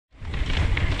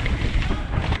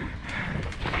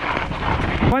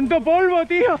¡Cuánto polvo,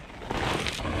 tío!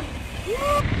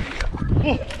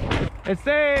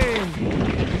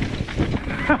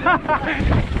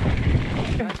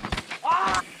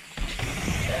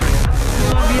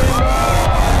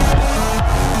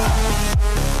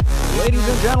 Ladies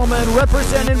and gentlemen,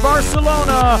 representing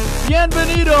Barcelona,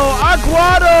 Bienvenido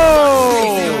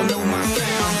Aguado.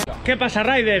 ¿Qué pasa,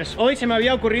 Riders? Hoy se me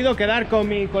había ocurrido quedar con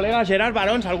mi colega Gerard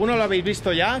Barons, algunos lo habéis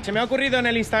visto ya. Se me ha ocurrido en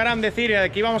el Instagram decir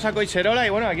que íbamos a Collserola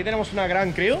y bueno, aquí tenemos una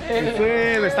gran crew.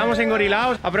 Estamos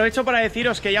engorilados. Aprovecho para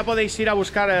deciros que ya podéis ir a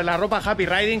buscar la ropa Happy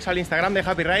Ridings al Instagram de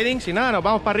Happy Ridings. Y nada, nos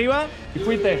vamos para arriba y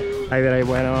fuiste. Ahí veréis,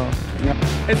 bueno.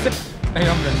 Ay,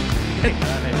 hombre.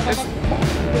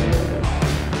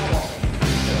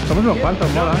 Somos unos cuantos,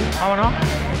 mola. Vámonos.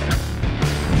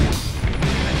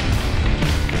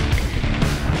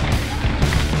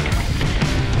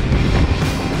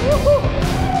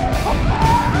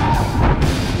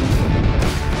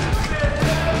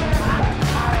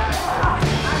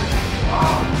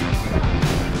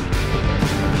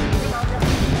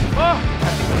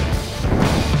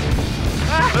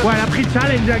 Bueno, la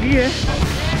challenge aquí,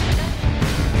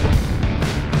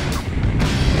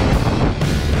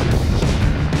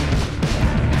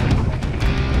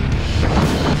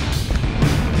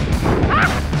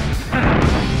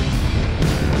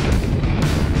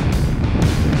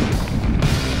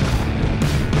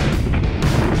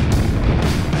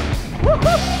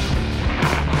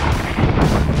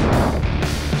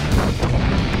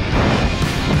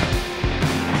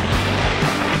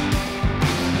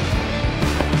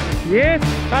 ¡Yes!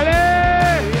 ¡Vale!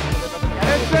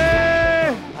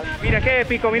 Mira qué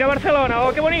épico, mira Barcelona,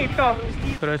 ¡oh, qué bonito!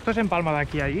 Pero esto es en Palma de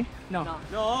aquí a allí. No.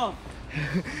 No.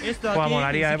 Esto Pues aquí,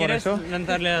 molaría, si por quieres eso.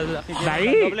 lanzarle al ¿De ahí?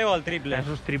 al doble o al triple.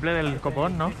 Eso es triple del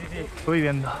copón, ¿no? Sí, sí, sí. Estoy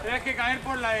viendo. Tienes que caer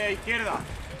por la izquierda.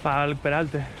 Para el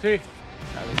peralte. Sí.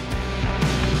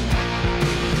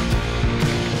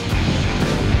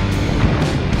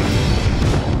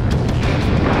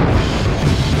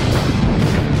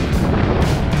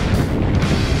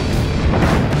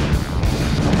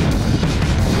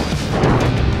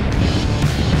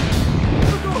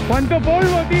 ¡Cuánto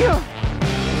polvo, tío!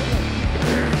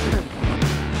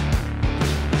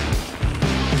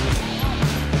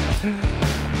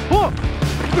 ¡Oh!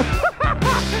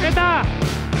 ¿Qué está?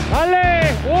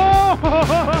 ¡Vale! ¡Oh!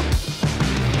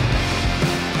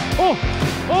 ¡Oh!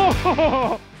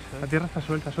 ¡Oh! La tierra está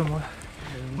suelta, eso mola.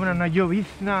 Bueno, una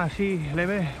llovizna así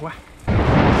leve. ¡Guau!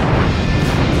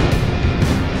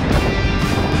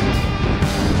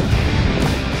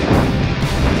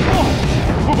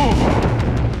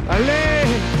 ¡Vale!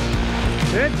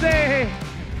 ¡Este!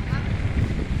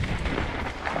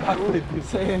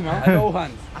 No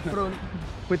hands.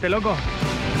 Fuiste loco.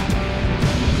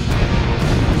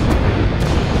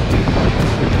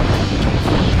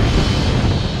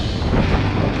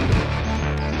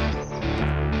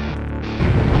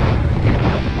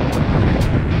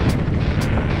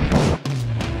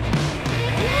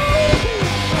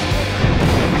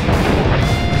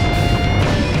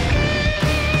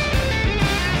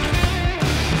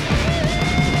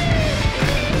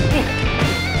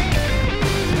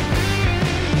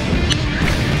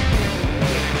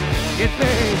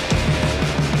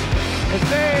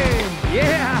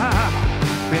 ¡Yeah!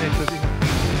 Bien hecho, tío.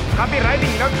 ¡Happy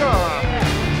riding, loco!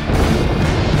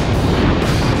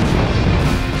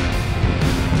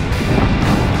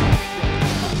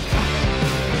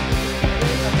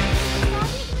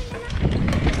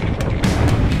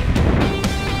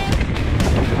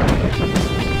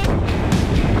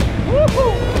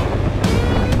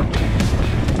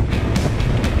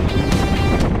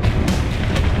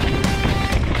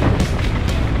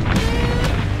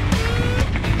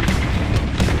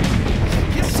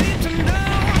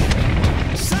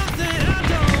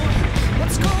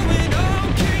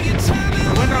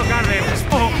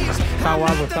 Está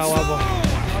guapo, está guapo.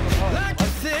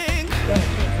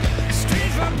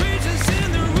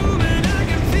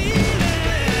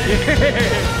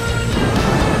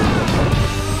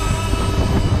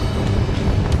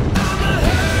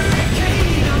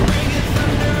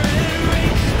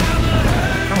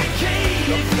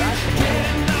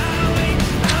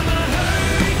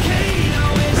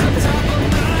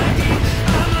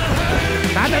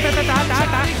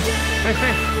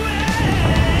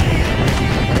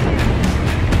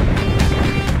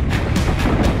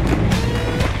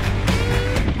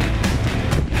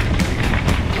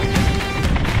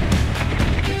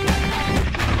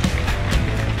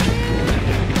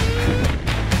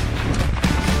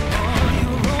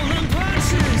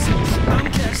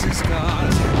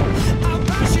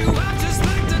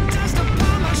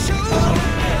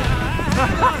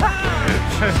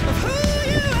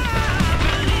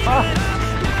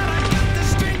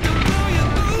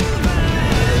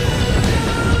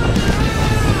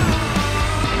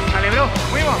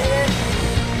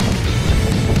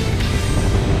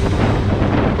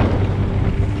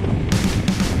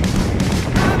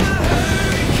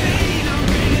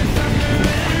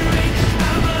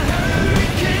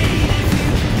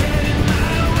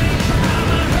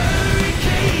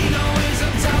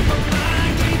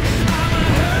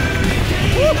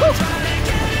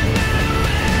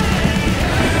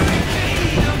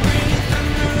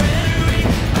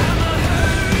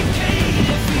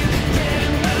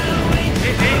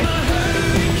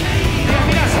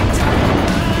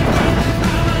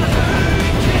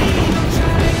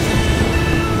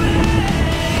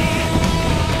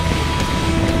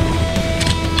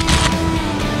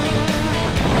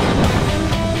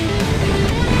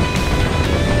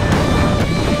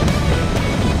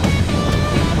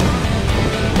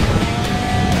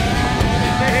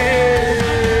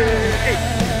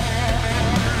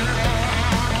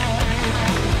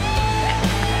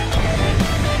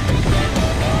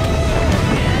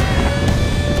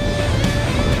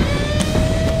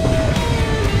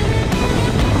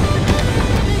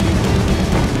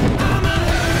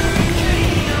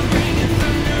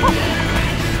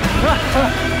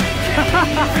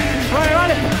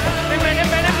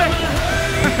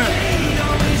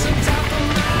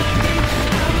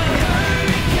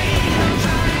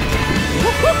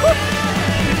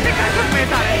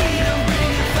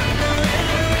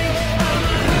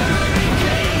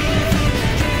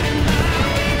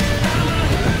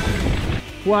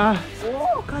 Uah.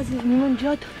 Oh, quasi mi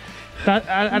mangiato.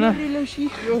 Ana... Io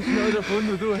sono da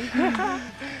fondo tu,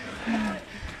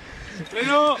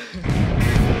 Freno!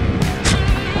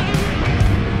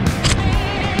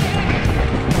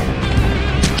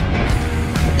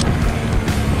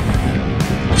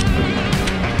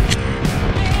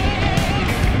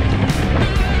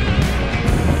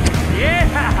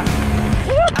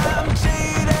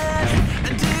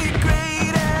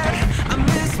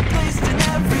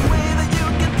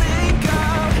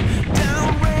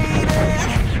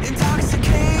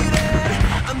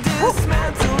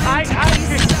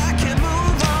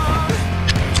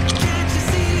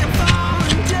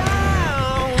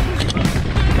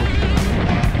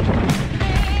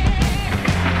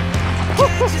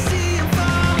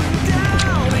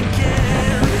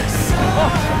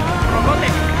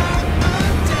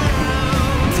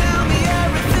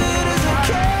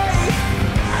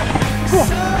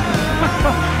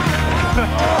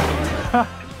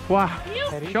 Wow.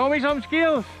 Show me some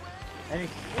skills.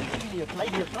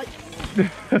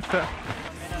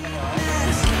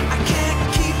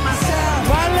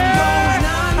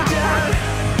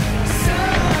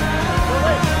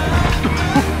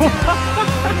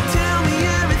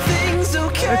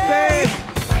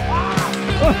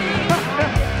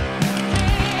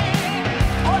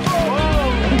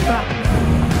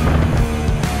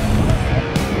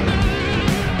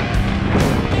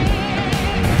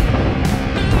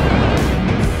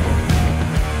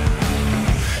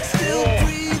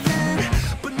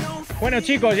 Bueno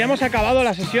chicos, ya hemos acabado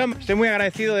la sesión. Estoy muy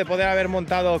agradecido de poder haber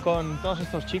montado con todos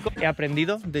estos chicos. He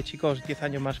aprendido de chicos 10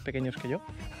 años más pequeños que yo.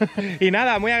 Y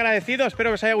nada, muy agradecido. Espero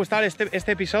que os haya gustado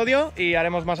este episodio y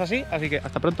haremos más así. Así que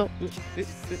hasta pronto.